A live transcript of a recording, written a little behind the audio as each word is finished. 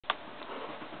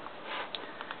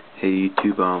Hey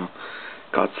YouTube,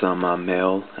 got some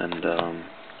mail, and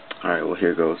alright, well,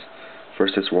 here goes.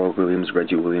 First it's Roy Williams,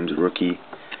 Reggie Williams, rookie,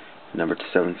 number to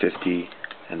 750,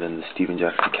 and then the Steven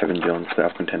Jackson, Kevin Jones,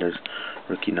 playoff contenders,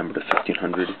 rookie, number to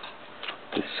 1500.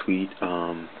 This sweet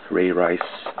Ray Rice,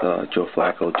 Joe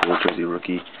Flacco, dual jersey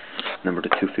rookie, number to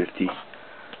 250.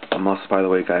 Also, by the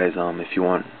way, guys, if you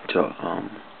want to,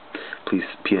 please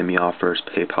PM me offers.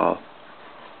 PayPal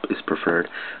is preferred.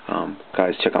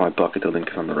 Guys, check out my bucket. The link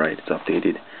is on the right. It's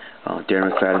updated.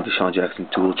 Darren McFadden, Deshaun Jackson,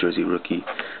 dual jersey rookie,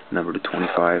 number to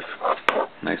 25.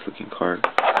 Nice looking card.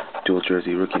 Dual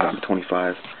jersey rookie, number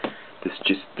 25. This is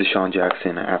just Deshaun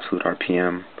Jackson, absolute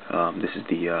RPM. This is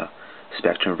the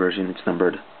Spectrum version. It's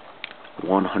numbered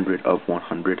 100 of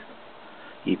 100.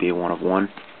 eBay 1 of 1.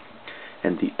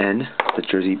 And the end, the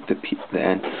jersey piece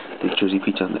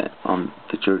on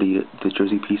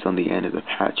the end is a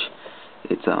patch.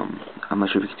 It's I'm not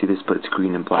sure if you can see this, but it's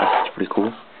green and black. It's pretty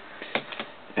cool.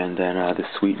 And then the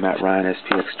sweet Matt Ryan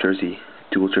SPX jersey,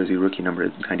 dual jersey rookie, number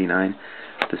 99.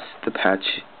 The patch,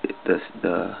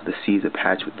 the C is a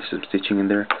patch with some stitching in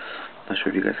there. Not sure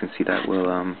if you guys can see that. Well,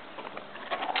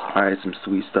 alright, some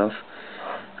sweet stuff.